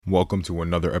Welcome to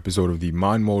another episode of the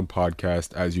Mind Mode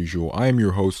Podcast. As usual, I am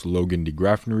your host, Logan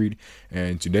DeGraffenried,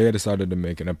 and today I decided to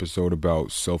make an episode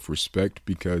about self-respect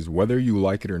because whether you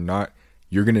like it or not,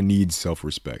 you're going to need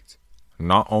self-respect.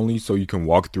 Not only so you can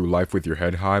walk through life with your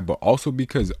head high, but also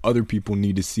because other people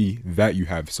need to see that you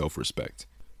have self-respect.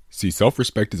 See,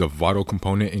 self-respect is a vital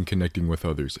component in connecting with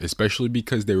others, especially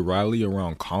because they rally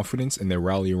around confidence and they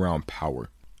rally around power.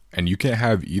 And you can't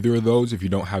have either of those if you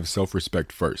don't have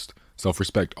self-respect first.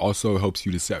 Self-respect also helps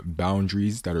you to set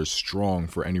boundaries that are strong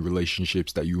for any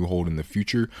relationships that you hold in the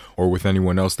future or with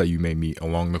anyone else that you may meet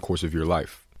along the course of your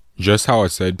life. Just how I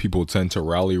said people tend to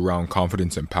rally around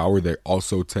confidence and power, they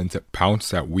also tend to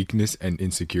pounce at weakness and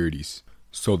insecurities.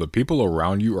 So the people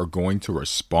around you are going to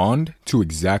respond to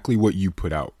exactly what you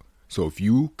put out. So if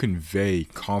you convey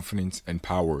confidence and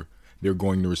power, they're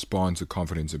going to respond to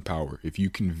confidence and power. If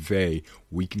you convey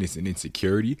weakness and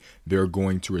insecurity, they're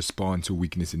going to respond to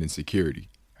weakness and insecurity.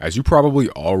 As you probably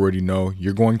already know,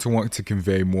 you're going to want to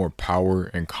convey more power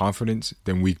and confidence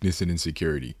than weakness and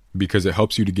insecurity because it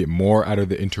helps you to get more out of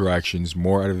the interactions,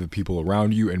 more out of the people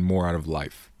around you, and more out of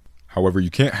life. However, you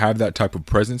can't have that type of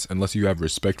presence unless you have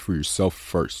respect for yourself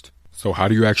first. So how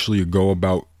do you actually go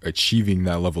about achieving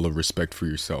that level of respect for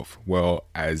yourself? Well,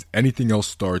 as anything else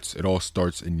starts, it all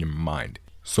starts in your mind.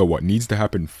 So what needs to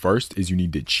happen first is you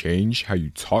need to change how you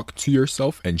talk to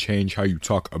yourself and change how you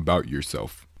talk about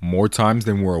yourself. More times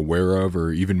than we're aware of,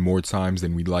 or even more times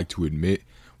than we'd like to admit,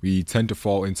 we tend to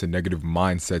fall into negative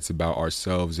mindsets about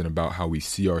ourselves and about how we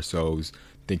see ourselves,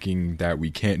 thinking that we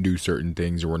can't do certain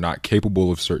things or we're not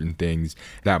capable of certain things.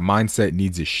 That mindset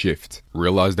needs a shift.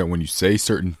 Realize that when you say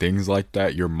certain things like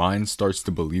that, your mind starts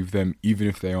to believe them even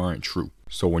if they aren't true.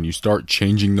 So when you start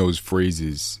changing those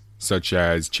phrases, such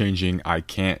as changing I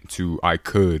can't to I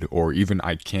could, or even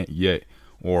I can't yet,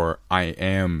 or I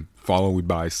am, followed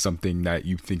by something that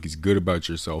you think is good about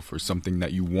yourself or something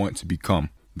that you want to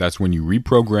become, that's when you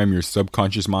reprogram your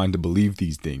subconscious mind to believe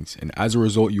these things, and as a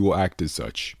result you will act as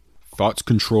such. Thoughts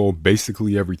control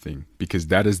basically everything because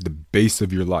that is the base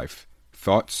of your life.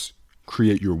 Thoughts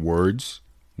create your words,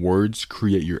 words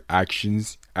create your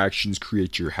actions, actions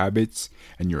create your habits,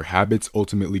 and your habits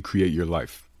ultimately create your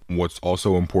life. What's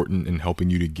also important in helping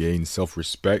you to gain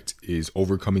self-respect is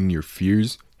overcoming your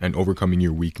fears and overcoming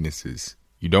your weaknesses.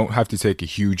 You don't have to take a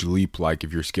huge leap like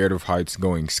if you're scared of heights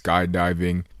going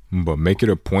skydiving, but make it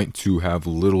a point to have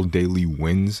little daily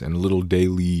wins and little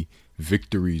daily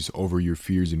victories over your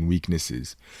fears and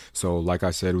weaknesses. So like I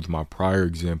said with my prior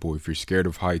example, if you're scared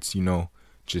of heights,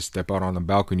 just step out on the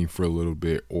balcony for a little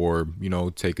bit or,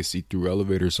 take a seat through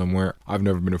elevator somewhere. I've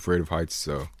never been afraid of heights,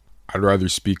 so I'd rather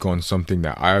speak on something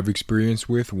that I have experience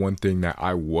with. One thing that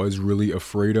I was really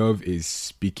afraid of is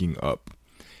speaking up.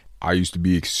 I used to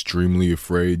be extremely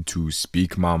afraid to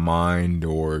speak my mind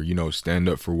or, stand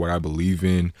up for what I believe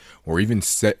in or even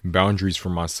set boundaries for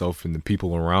myself and the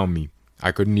people around me.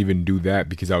 I couldn't even do that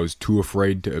because I was too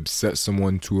afraid to upset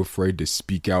someone, too afraid to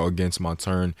speak out against my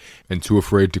turn, and too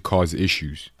afraid to cause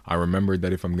issues. I remembered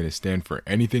that if I'm going to stand for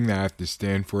anything, that I have to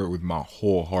stand for it with my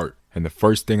whole heart. And the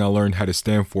first thing I learned how to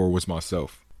stand for was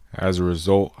myself. As a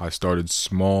result, I started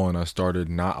small and I started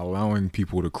not allowing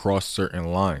people to cross certain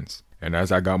lines. And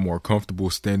as I got more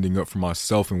comfortable standing up for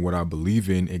myself and what I believe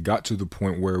in, it got to the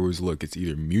point where it was, look, it's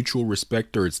either mutual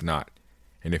respect or it's not.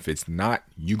 And if it's not,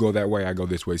 you go that way, I go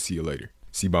this way, see you later.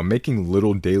 See, by making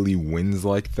little daily wins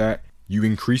like that, you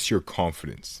increase your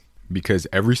confidence. Because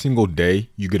every single day,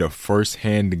 you get a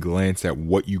first-hand glance at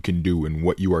what you can do and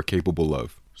what you are capable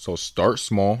of. So start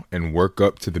small and work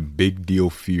up to the big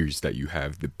deal fears that you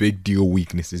have, the big deal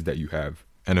weaknesses that you have.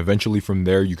 And eventually from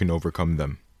there, you can overcome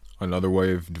them. Another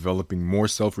way of developing more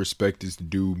self-respect is to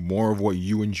do more of what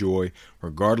you enjoy,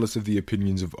 regardless of the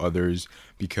opinions of others.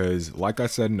 Because, like I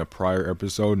said in a prior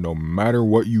episode, no matter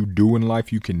what you do in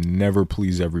life, you can never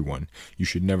please everyone. You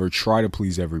should never try to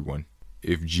please everyone.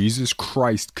 If Jesus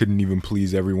Christ couldn't even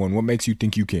please everyone, what makes you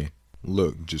think you can?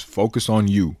 Look, just focus on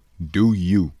you. Do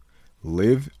you.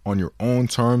 Live on your own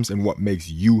terms and what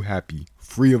makes you happy,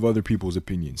 free of other people's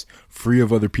opinions, free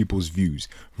of other people's views,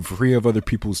 free of other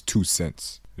people's 2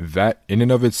 cents. That, in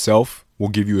and of itself, will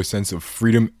give you a sense of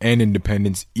freedom and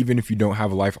independence, even if you don't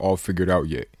have life all figured out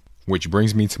yet. Which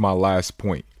brings me to my last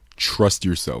point. Trust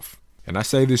yourself. And I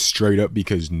say this straight up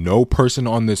because no person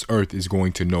on this earth is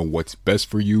going to know what's best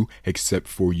for you except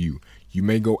for you. You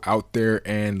may go out there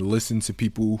and listen to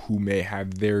people who may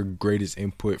have their greatest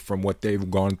input from what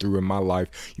they've gone through in my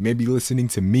life. You may be listening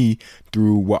to me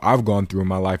through what I've gone through in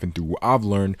my life and through what I've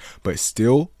learned, but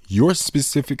still, your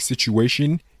specific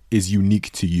situation is unique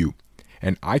to you.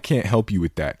 And I can't help you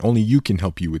with that. Only you can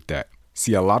help you with that.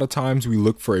 See, a lot of times we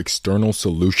look for external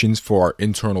solutions for our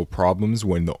internal problems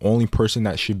when the only person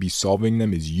that should be solving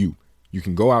them is you. You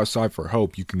can go outside for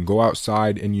help. You can go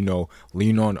outside and,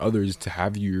 lean on others to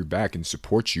have your back and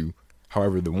support you.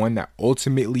 However, the one that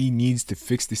ultimately needs to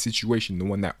fix the situation, the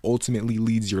one that ultimately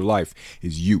leads your life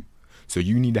is you. So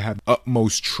you need to have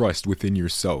utmost trust within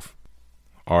yourself.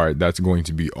 All right, that's going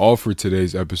to be all for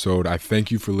today's episode. I thank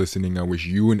you for listening. I wish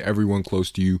you and everyone close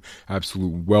to you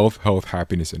absolute wealth, health,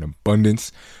 happiness, and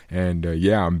abundance. And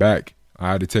I'm back.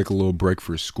 I had to take a little break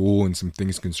for school and some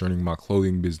things concerning my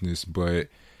clothing business, but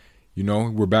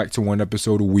we're back to one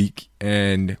episode a week,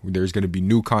 and there's going to be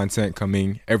new content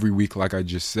coming every week, like I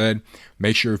just said.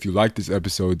 Make sure if you like this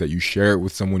episode that you share it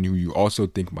with someone who you also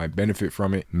think might benefit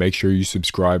from it. Make sure you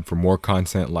subscribe for more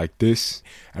content like this.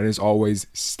 And as always,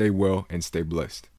 stay well and stay blessed.